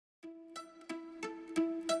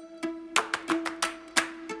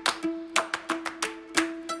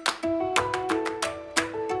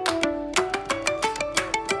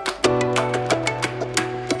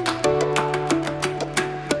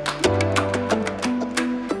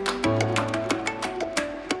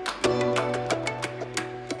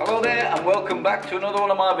welcome back to another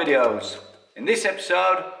one of my videos. In this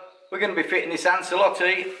episode we're going to be fitting this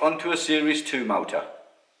Ancelotti onto a Series 2 motor.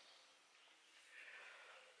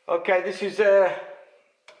 Okay, this is a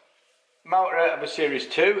motor out of a Series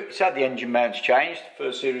 2. It's had the engine mounts changed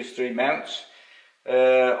for Series 3 mounts,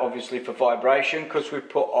 obviously for vibration, because we've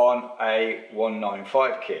put on a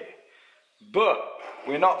 195 kit. But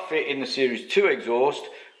we're not fitting the Series 2 exhaust,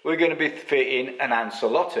 we're going to be fitting an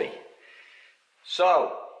Ancelotti.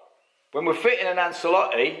 So when we're fitting an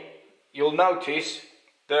Ancelotti, you'll notice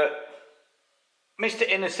that Mr.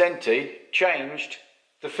 Innocenti changed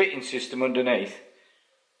the fitting system underneath,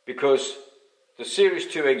 because the Series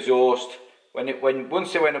 2 exhaust,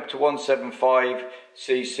 once they went up to 175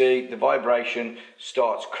 cc, the vibration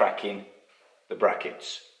starts cracking the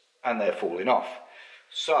brackets and they're falling off.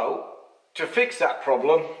 So to fix that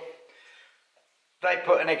problem, they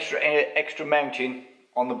put an extra mounting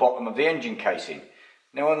on the bottom of the engine casing.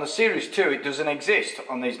 Now on the Series 2 it doesn't exist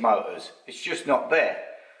on these motors, it's just not there.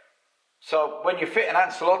 So when you fit an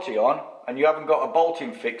Ancelotti on and you haven't got a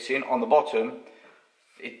bolting fixing on the bottom,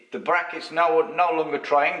 the bracket's no longer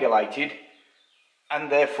triangulated,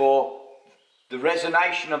 and therefore the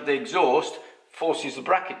resonation of the exhaust forces the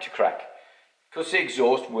bracket to crack, because the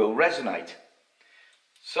exhaust will resonate.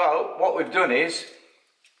 So what we've done is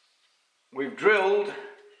we've drilled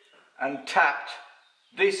and tapped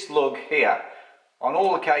this lug here. On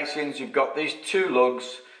all the casings you've got these two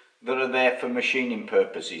lugs that are there for machining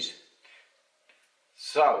purposes.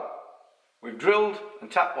 So we've drilled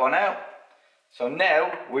and tapped one out, so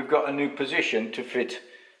now we've got a new position to fit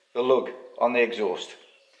the lug on the exhaust.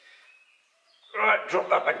 Right,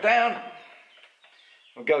 drop that back down,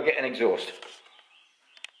 we'll go get an exhaust.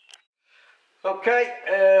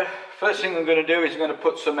 Okay, first thing I'm going to do is I'm going to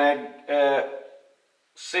put some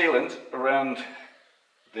sealant around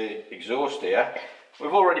the exhaust here.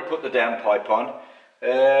 We've already put the downpipe on.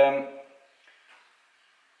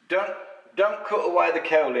 Don't cut away the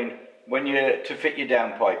cowling to fit your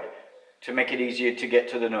downpipe, to make it easier to get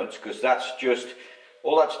to the nuts, because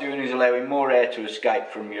all that's doing is allowing more air to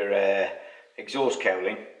escape from your exhaust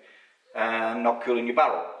cowling and not cooling your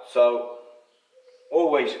barrel. So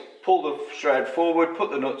always pull the shroud forward,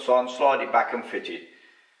 put the nuts on, slide it back and fit it.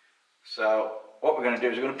 So what we're going to do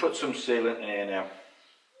is we're going to put some sealant in here now.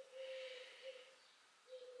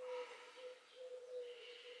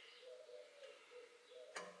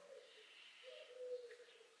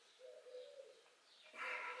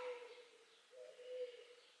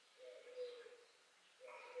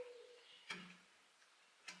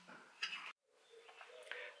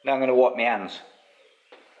 Now I'm going to wipe my hands.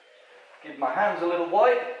 Give my hands a little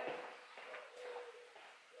wipe.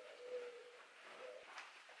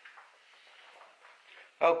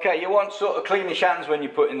 Okay, you want sort of cleanish hands when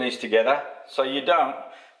you're putting these together, so you don't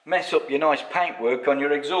mess up your nice paintwork on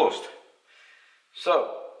your exhaust.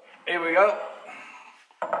 So, here we go.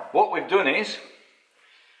 What we've done is,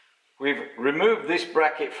 we've removed this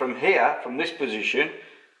bracket from here, from this position,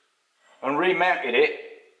 and remounted it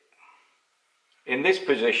in this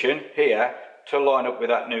position here to line up with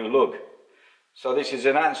that new lug. So this is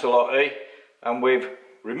an Ancelotti, and we've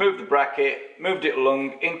removed the bracket, moved it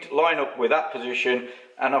along, line up with that position,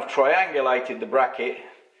 and I've triangulated the bracket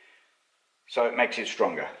so it makes it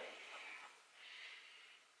stronger.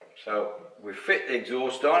 So we fit the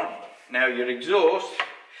exhaust on. Now your exhaust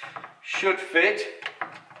should fit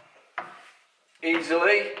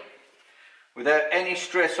easily without any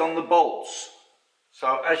stress on the bolts.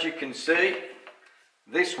 So as you can see,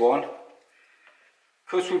 this one,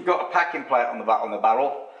 because we've got a packing plate on the back on the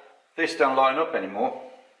barrel, this don't line up anymore.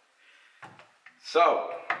 So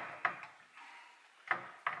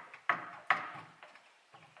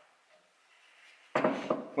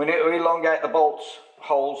we need to elongate the bolts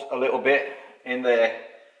holes a little bit in there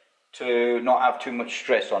to not have too much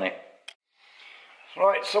stress on it.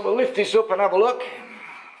 Right, so we'll lift this up and have a look.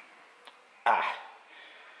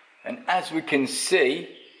 And as we can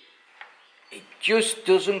see, it just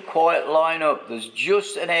doesn't quite line up. There's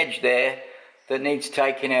just an edge there that needs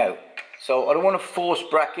taking out. So I don't want to force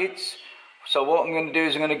brackets. So what I'm going to do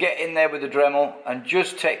is I'm going to get in there with the Dremel and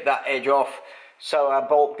just take that edge off, so our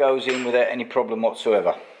bolt goes in without any problem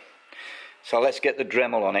whatsoever. So let's get the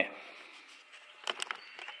Dremel on it.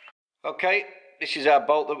 Okay, this is our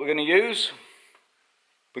bolt that we're going to use.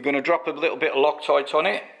 We're going to drop a little bit of Loctite on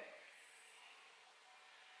it.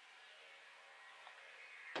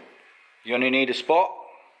 You only need a spot,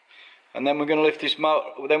 and then we're going to lift this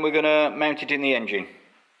motor, then we're going to mount it in the engine,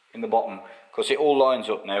 in the bottom, because it all lines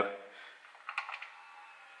up now.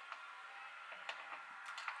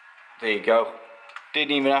 There you go.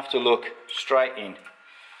 Didn't even have to look, straight in.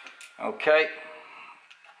 Okay,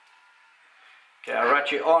 get our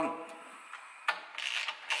ratchet on.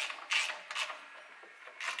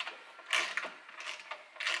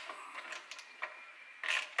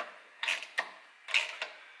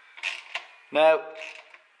 Now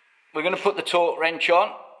we're going to put the torque wrench on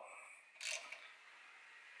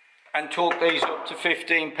and torque these up to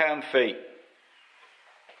 15 pound-feet.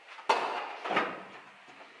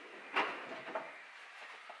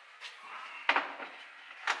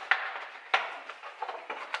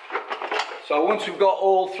 So once we've got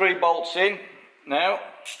all 3 bolts in, now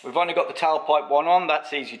we've only got the tailpipe one on.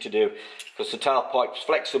 That's easy to do because the tailpipe's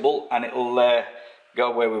flexible and it'll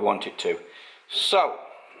go where we want it to. So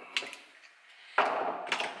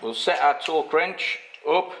we'll set our torque wrench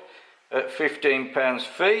up at 15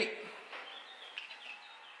 pounds-feet.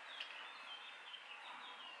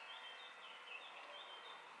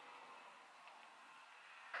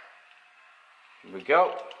 Here we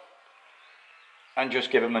go. And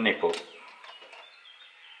just give them a nipple.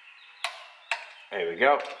 There we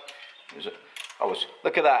go.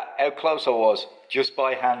 Look at that, how close I was, just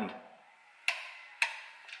by hand.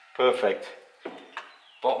 Perfect.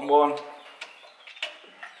 Bottom one.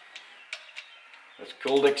 It's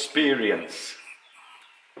called experience.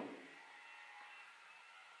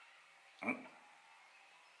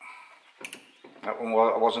 That one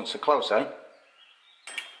I wasn't so close, eh?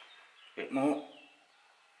 Bit more.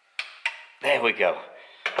 There we go.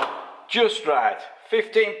 Just right.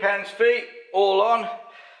 15 pounds-feet, all on.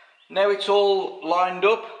 Now it's all lined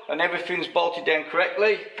up and everything's bolted down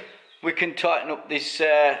correctly. We can tighten up this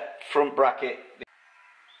front bracket.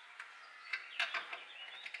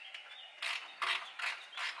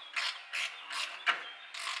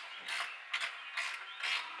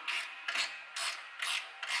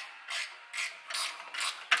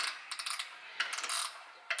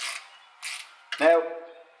 Now,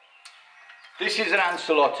 this is an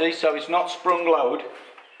Ancelotti, so it's not sprung load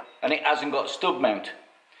and it hasn't got stub mount.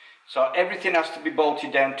 So everything has to be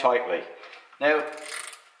bolted down tightly. Now,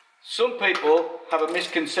 some people have a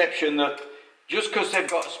misconception that just because they've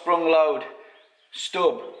got a sprung load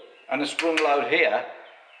stub and a sprung load here,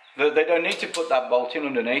 that they don't need to put that bolt in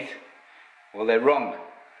underneath. Well, they're wrong.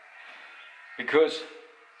 Because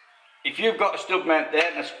if you've got a stub mount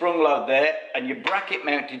there and a sprung load there and your bracket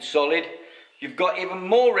mounted solid, you've got even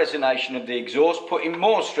more resonation of the exhaust, putting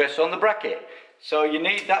more stress on the bracket. So you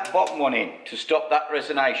need that bottom one in to stop that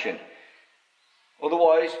resonation.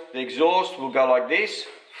 Otherwise, the exhaust will go like this,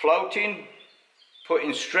 floating,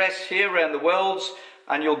 putting stress here around the welds,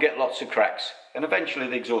 and you'll get lots of cracks. And eventually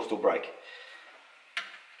the exhaust will break.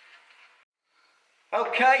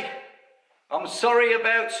 Okay, I'm sorry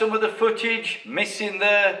about some of the footage, missing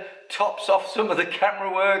the tops off some of the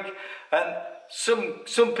camera work, and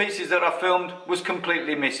some pieces that I filmed was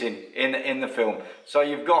completely missing in the film. So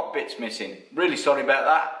you've got bits missing. Really sorry about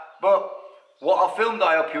that. But what I filmed,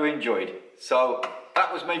 I hope you enjoyed. So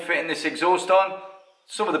that was me fitting this exhaust on.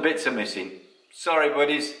 Some of the bits are missing. Sorry,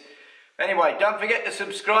 buddies. Anyway, don't forget to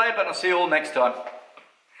subscribe and I'll see you all next time.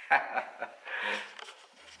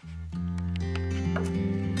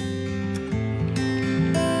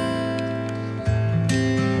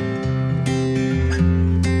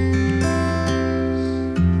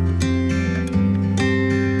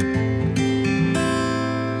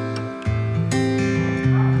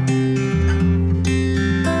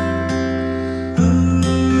 Ooh.